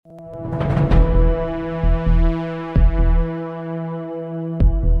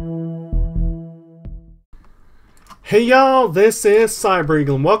Hey y'all, this is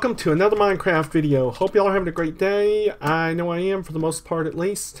CyberEagle and welcome to another Minecraft video. Hope y'all are having a great day. I know I am, for the most part at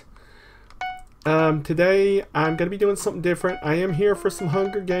least. Today I'm going to be doing something different. I am here for some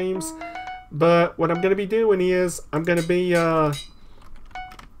Hunger Games, but what I'm going to be doing is I'm going to be,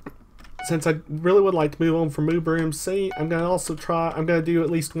 since I really would like to move on from Uber MC, I'm going to also I'm going to do at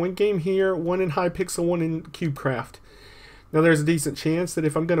least one game here, one in Hypixel, one in CubeCraft. Now there's a decent chance that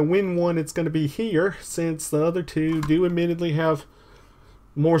if I'm going to win one, it's going to be here, since the other two do admittedly have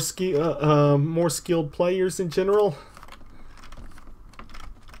more skilled players in general.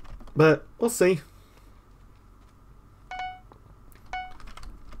 But we'll see.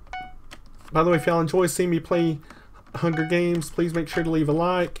 By the way, if y'all enjoy seeing me play Hunger Games, please make sure to leave a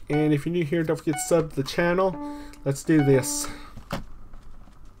like. And if you're new here, don't forget to sub to the channel. Let's do this.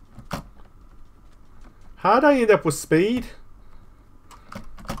 How'd I end up with speed?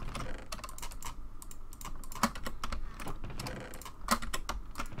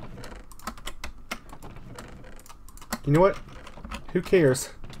 You know what? Who cares?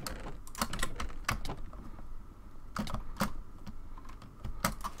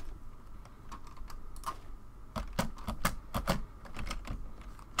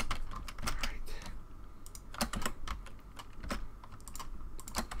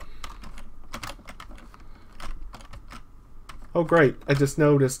 Oh great, I just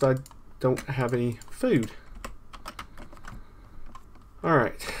noticed I don't have any food.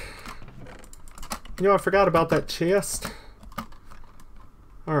 Alright. You know, I forgot about that chest.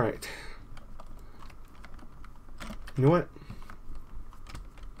 Alright. You know what?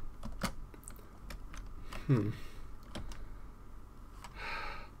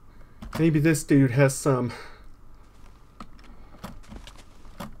 Maybe this dude has some...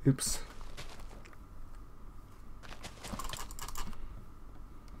 Oops.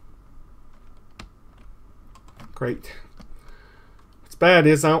 Great. What's bad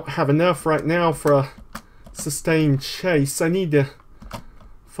is I don't have enough right now for a sustained chase. I need to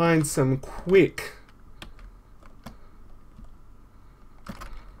find some quick.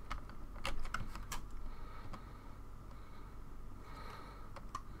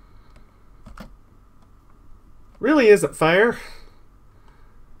 Really isn't fair.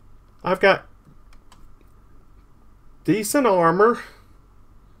 I've got decent armor.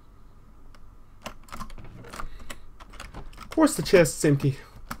 Of course the chest's empty.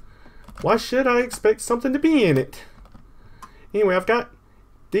 Why should I expect something to be in it? Anyway, I've got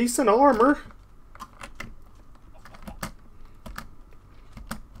decent armor.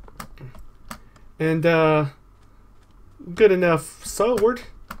 And good enough sword.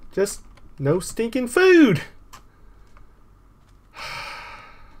 Just no stinking food.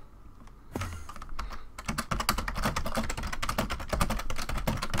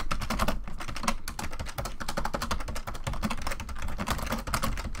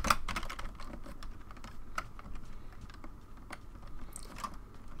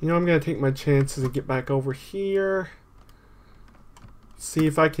 You know, I'm going to take my chances and get back over here. See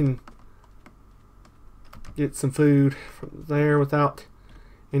if I can get some food from there without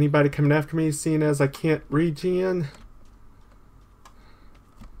anybody coming after me, seeing as I can't regen.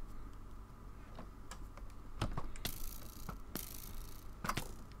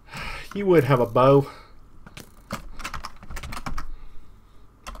 You would have a bow.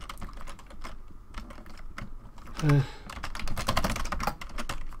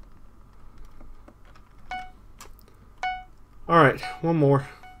 Alright, one more.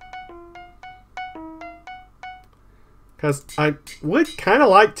 Because I would kind of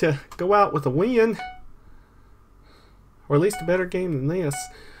like to go out with a win. Or at least a better game than this.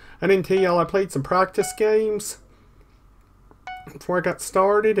 I didn't tell y'all I played some practice games before I got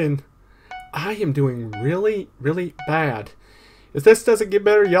started, and I am doing really, really bad. If this doesn't get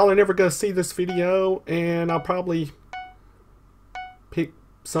better, y'all are never going to see this video, and I'll probably pick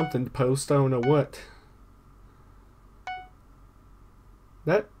something to post. I don't know what.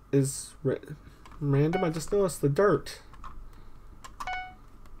 That is random. I just noticed the dirt.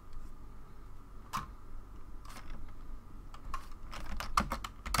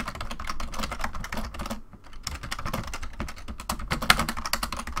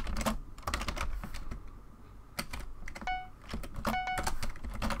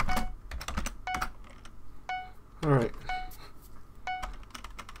 All right.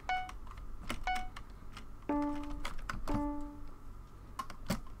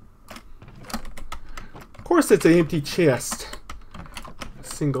 Of course it's an empty chest. A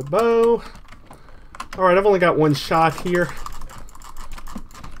single bow. Alright, I've only got one shot here.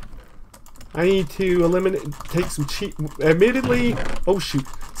 I need to take some cheap, admittedly, oh shoot,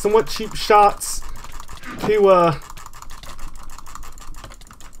 somewhat cheap shots to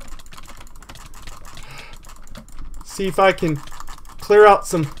See if I can clear out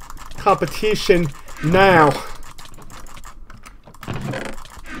some competition now.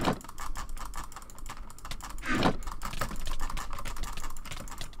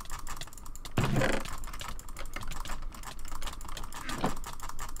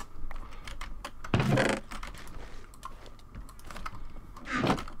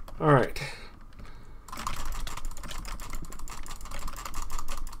 All right.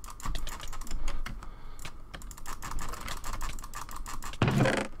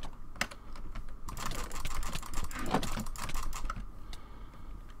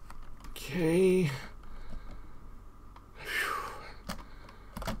 Okay.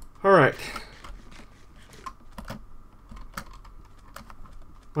 All right.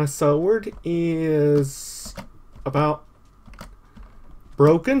 My sword is about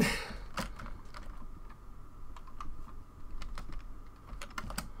broken.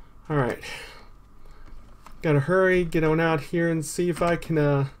 All right. Gotta hurry, get on out here and see if I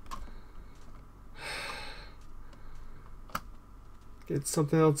can get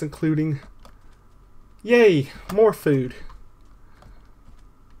something else, including, yay, more food.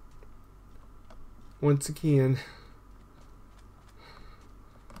 Once again.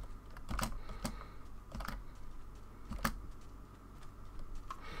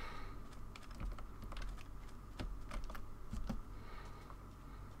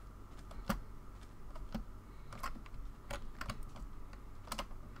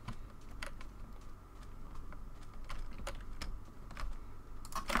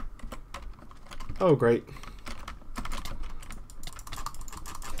 Oh, great.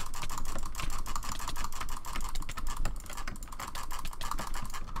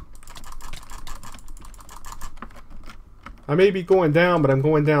 I may be going down, but I'm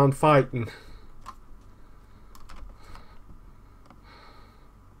going down fighting.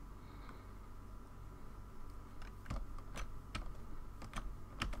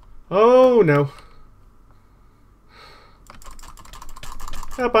 Oh, no.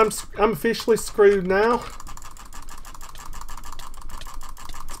 Yep, I'm officially screwed now.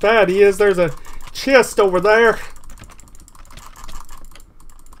 It's bad he is. There's a chest over there.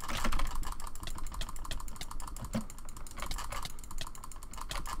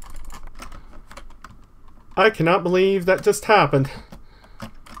 I cannot believe that just happened.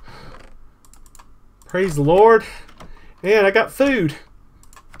 Praise the Lord. And I got food.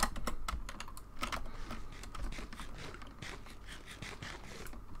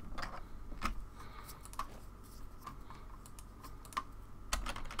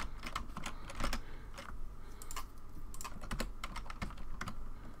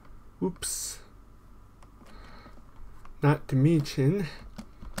 Oops. Not to mention.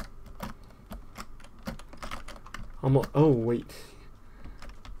 Oh, wait.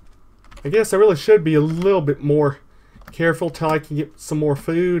 I guess I really should be a little bit more careful till I can get some more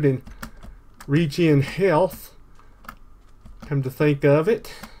food and regen health. Come to think of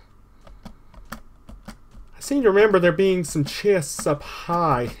it. I seem to remember there being some chests up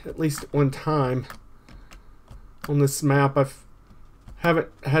high, at least at one time. On this map, haven't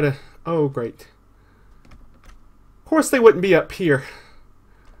had a... Oh, great. Of course they wouldn't be up here.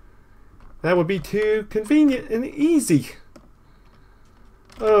 That would be too convenient and easy.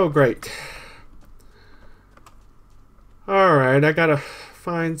 Oh, great. Alright, I gotta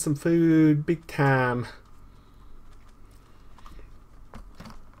find some food big time.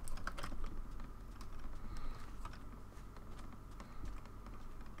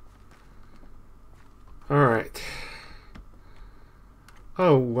 Alright.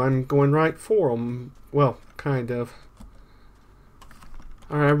 Oh, I'm going right for them. Well, kind of.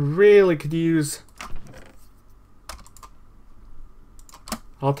 Alright, I really could use...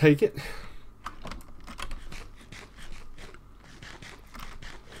 I'll take it.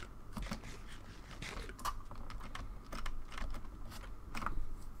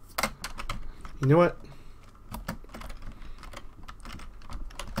 You know what?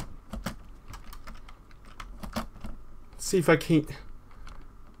 Let's see if I can't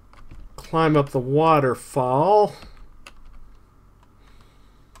climb up the waterfall.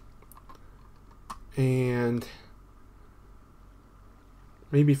 And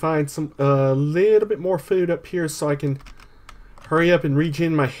maybe find some a little bit more food up here so I can hurry up and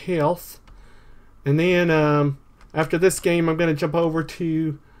regen my health. And then after this game, I'm going to jump over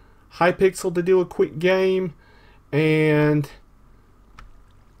to Hypixel to do a quick game, and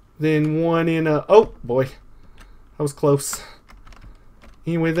then one in oh boy, that was close.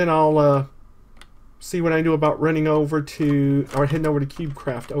 Anyway, then I'll see what I do about running over to, or heading over to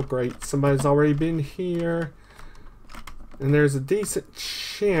CubeCraft. Oh great, somebody's already been here. And there's a decent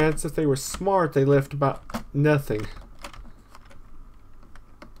chance if they were smart they left about nothing.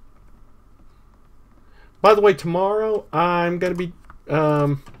 By the way, tomorrow I'm gonna be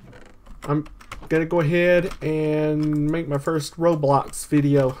I'm gonna go ahead and make my first Roblox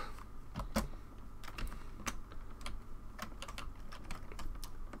video.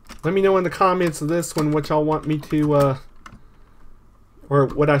 Let me know in the comments of this one what y'all want me to or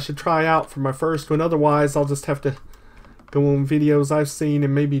what I should try out for my first one. Otherwise, I'll just have to go on videos I've seen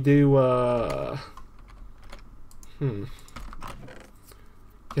and maybe do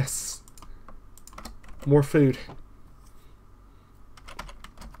yes. More food.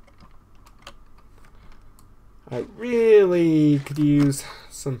 I really could use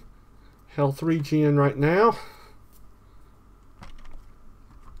some health regen right now.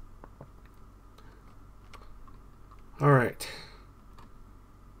 Alright.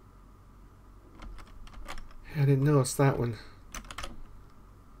 I didn't notice that one.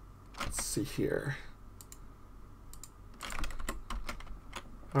 Let's see here.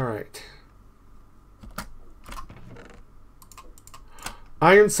 Alright.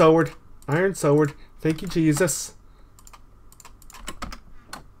 Iron sword. Iron sword. Thank you, Jesus.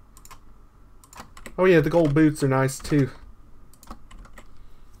 Oh yeah, the gold boots are nice too.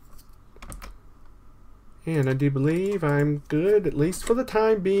 And I do believe I'm good, at least for the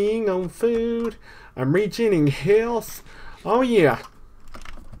time being, on food. I'm regening health. Oh yeah.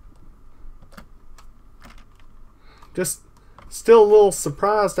 Just still a little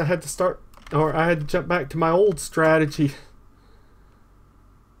surprised I had to start, or I had to jump back to my old strategy.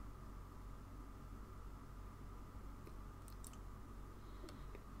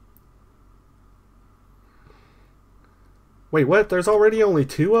 Wait, what? There's already only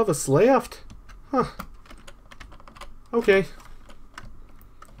 2 of us left? Huh. Okay.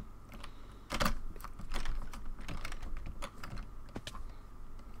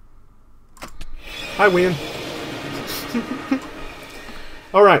 I win.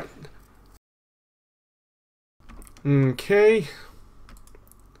 Alright. Okay.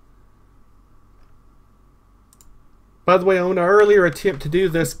 By the way, on an earlier attempt to do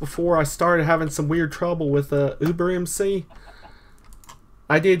this before I started having some weird trouble with Uber MC,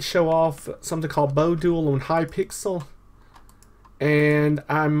 I did show off something called Bow Duel on Hypixel. And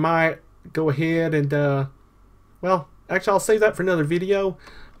I might go ahead and, well, actually I'll save that for another video.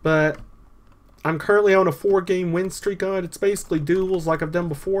 But I'm currently on a 4-game win streak on it. It's basically duels like I've done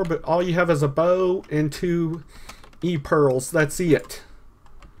before, but all you have is a bow and 2 E-pearls. That's it.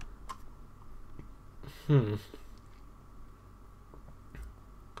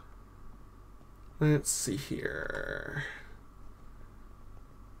 Let's see here.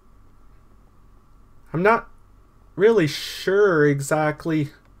 I'm not really sure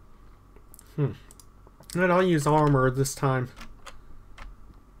exactly. And I'll use armor this time.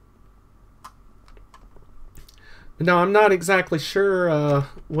 But no, I'm not exactly sure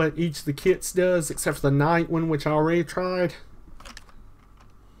what each of the kits does, except for the night one, which I already tried.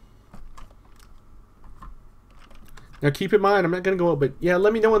 Now keep in mind, I'm not going to go up, but yeah,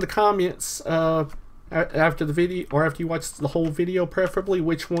 let me know in the comments after the video, or after you watch the whole video, preferably,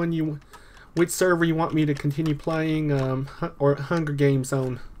 which server you want me to continue playing, or Hunger Games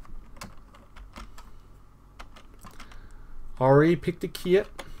on. Already picked a kit.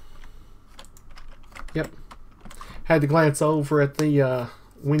 Yep. Had to glance over at the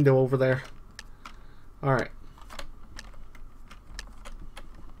window over there. Alright.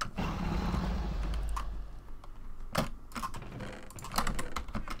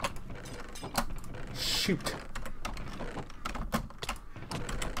 Shoot.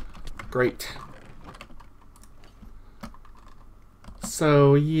 Great.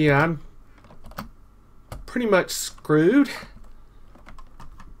 So, yeah, I'm pretty much screwed.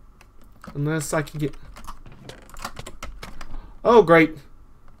 Unless I can get... Oh, great.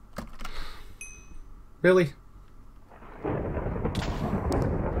 Really?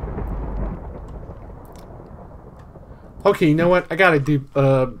 Okay, you know what? I gotta do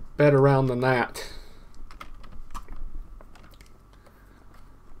a better round than that.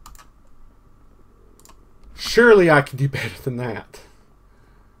 Surely I can do better than that.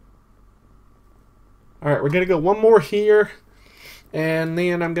 Alright, we're going to go one more here. And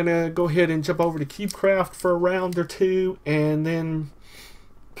then I'm going to go ahead and jump over to CubeCraft for a round or 2. And then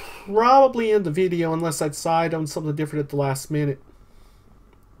probably end the video unless I decide on something different at the last minute.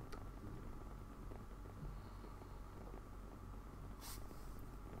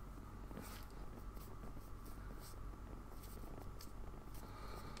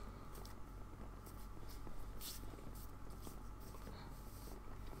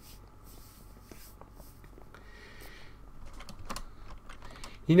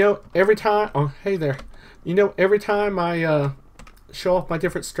 You know, every time... Oh, hey there. You know, every time I show off my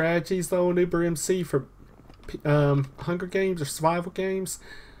different strategies, though, on Uber MC for Hunger Games or survival games,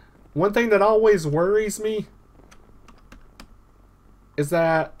 one thing that always worries me is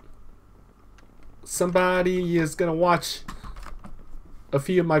that somebody is going to watch a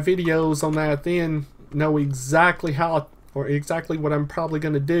few of my videos on that, then know exactly how or exactly what I'm probably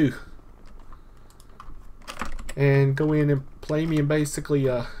going to do, and go in and play me and basically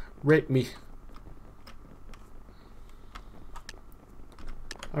wreck me.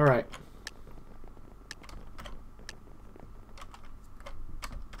 Alright.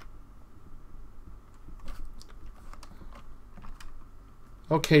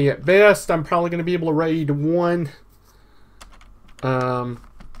 Okay, at best, I'm probably going to be able to raid one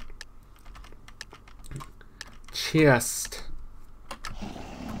chest.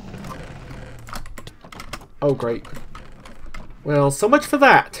 Oh, great. Well, so much for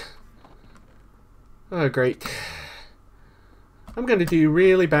that. Oh, great. I'm going to do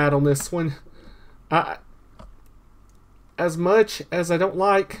really bad on this one. As much as I don't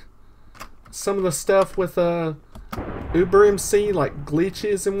like some of the stuff with Uber MC, like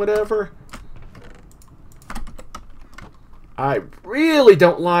glitches and whatever, I really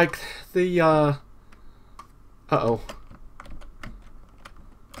don't like the uh-oh.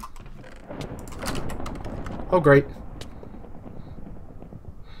 Oh, great.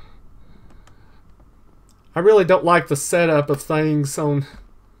 I really don't like the setup of things on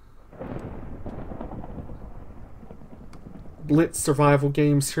Blitz survival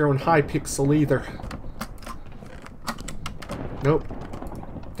games here on Hypixel either. Nope.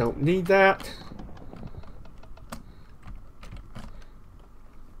 Don't need that.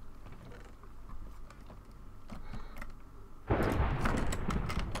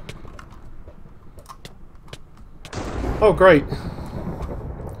 Oh, great.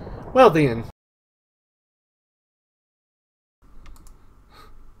 Well then.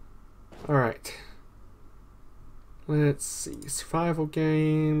 Alright. Let's see. Survival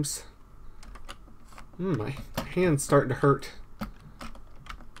games. My hand's starting to hurt.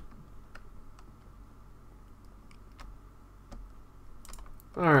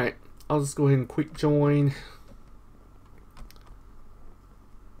 Alright. I'll just go ahead and quick join.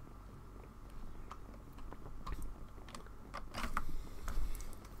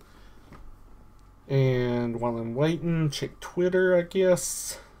 And while I'm waiting, check Twitter, I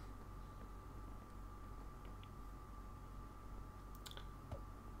guess.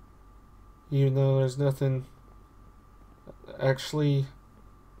 Even though there's nothing actually.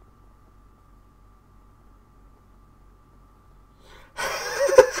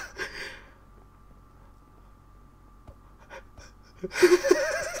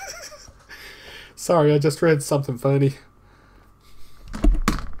 Sorry, I just read something funny.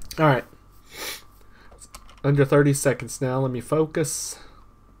 Alright. Under 30 seconds now. Let me focus.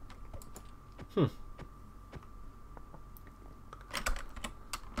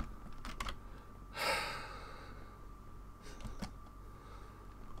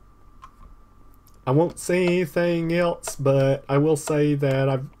 I won't say anything else, but I will say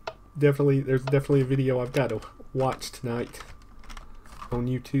that there's definitely a video I've got to watch tonight on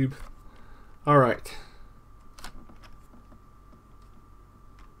YouTube. Alright.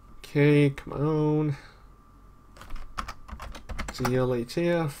 Okay, come on.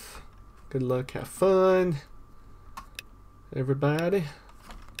 GLHF. Good luck, have fun, everybody.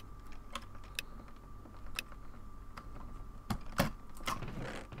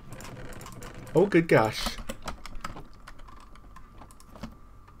 Oh, good gosh.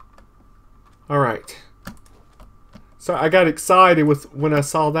 Alright. So I got excited when I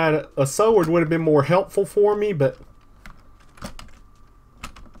saw that a sword would have been more helpful for me, but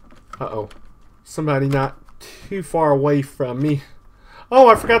uh-oh. Somebody not too far away from me. Oh,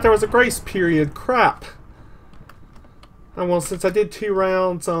 I forgot there was a grace period. Crap. Oh, well, since I did 2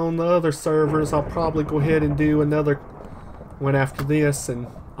 rounds on the other servers, I'll probably go ahead and do another one after this, and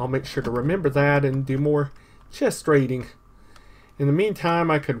I'll make sure to remember that and do more chest raiding. In the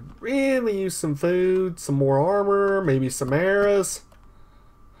meantime, I could really use some food, some more armor, maybe some arrows.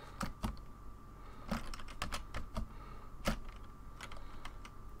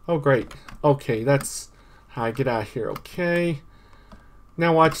 Oh, great. Okay, that's how I get out of here. Okay.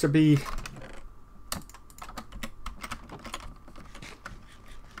 Now watch there be...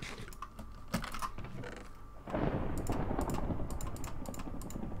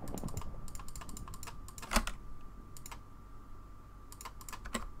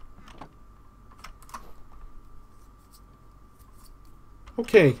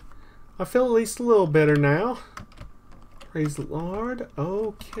 Okay, I feel at least a little better now. Praise the Lord.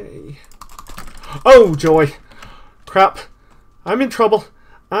 Okay. Oh, joy. Crap. I'm in trouble.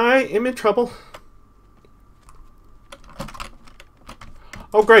 I am in trouble.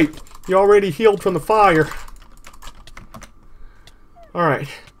 Oh, great. You already healed from the fire. Alright.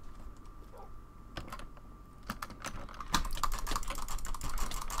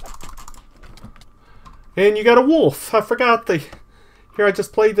 And you got a wolf. I forgot the... Here, I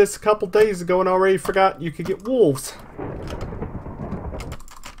just played this a couple days ago and already forgot you could get wolves.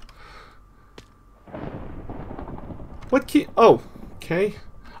 What key? Oh, okay.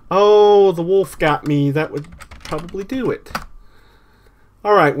 Oh, the wolf got me. That would probably do it.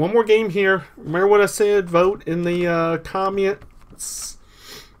 Alright, one more game here. Remember what I said? Vote in the comments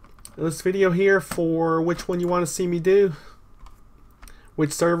in this video here for which one you want to see me do.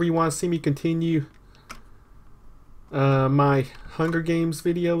 Which server you want to see me continue my Hunger Games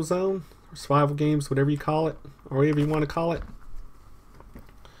videos on. Or survival games, whatever you call it. Or whatever you want to call it.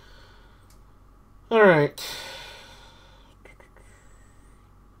 Alright.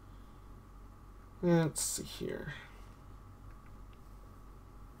 Let's see here.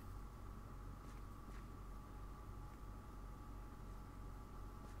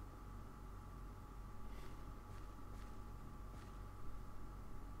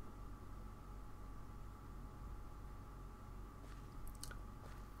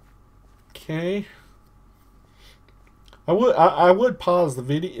 Okay. I would pause the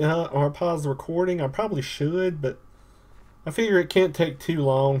video or pause the recording. I probably should, but I figure it can't take too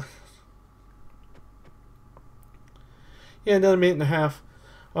long. Yeah, another minute and a half.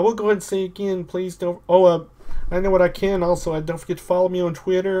 I will go ahead and say again, please don't... Oh, I know what I can also. Don't forget to follow me on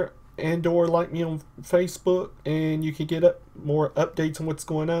Twitter and or like me on Facebook, and you can get more updates on what's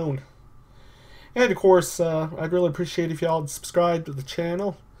going on. And of course, I'd really appreciate if y'all subscribe to the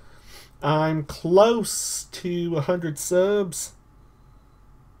channel. I'm close to 100 subs.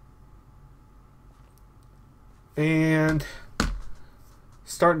 And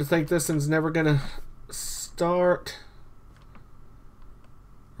starting to think this one's never going to start.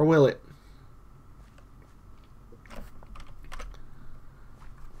 Or will it?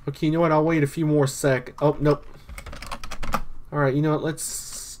 Okay, you know what? I'll wait a few more seconds. Oh, nope. Alright, you know what?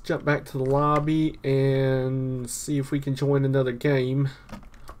 Let's jump back to the lobby and see if we can join another game.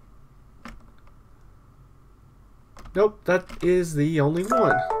 Nope, that is the only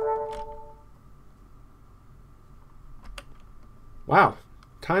one. Wow,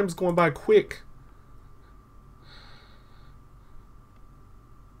 time's going by quick.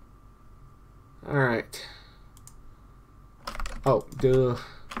 Alright. Oh, duh.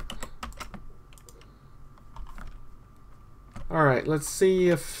 Alright, let's see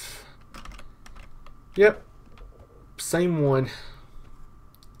if... Yep. Same one.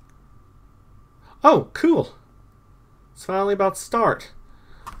 Oh, cool. It's finally about to start.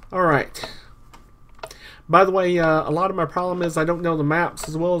 Alright. By the way, a lot of my problem is I don't know the maps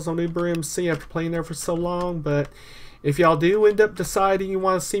as well as on VBucks after playing there for so long, but if y'all do end up deciding you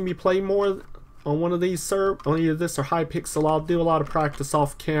want to see me play more on one of these servers, on either this or Hypixel, I'll do a lot of practice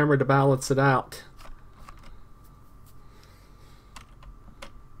off camera to balance it out.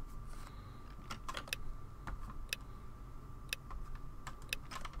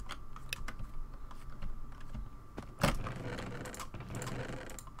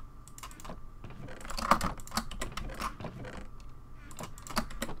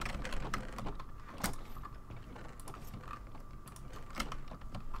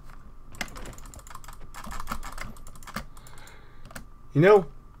 You know,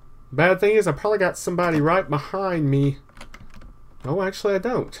 bad thing is I probably got somebody right behind me. Oh, actually I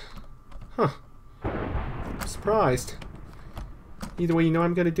don't. Huh. I'm surprised. Either way, you know what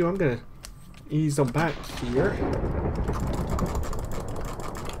I'm going to do? I'm going to ease them back here.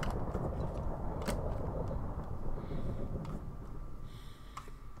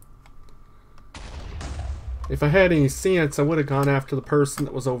 If I had any sense, I would have gone after the person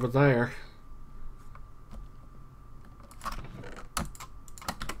that was over there.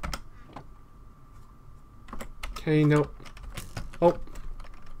 Okay, nope. Oh,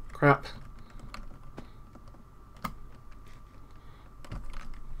 crap.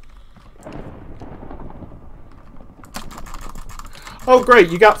 Oh, great,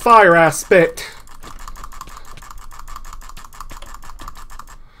 you got fire aspect.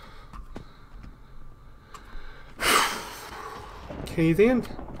 Okay, then.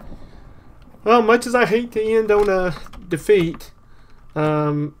 Well, much as I hate to end on a defeat,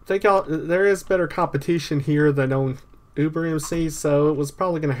 think there is better competition here than on VBucks, so it was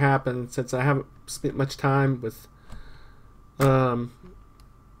probably going to happen since I haven't spent much time with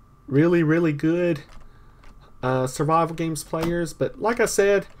really, really good survival games players. But like I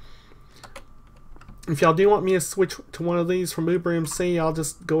said, if y'all do want me to switch to one of these from VBucks, I'll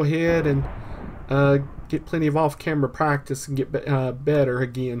just go ahead and get plenty of off-camera practice and get better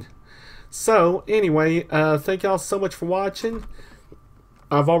again. So anyway, thank y'all so much for watching.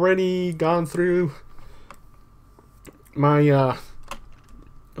 I've already gone through my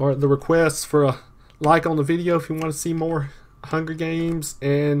or the requests for a like on the video if you want to see more Hunger Games,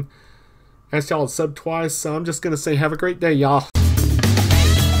 and asked y'all to sub twice. So I'm just gonna say have a great day, y'all.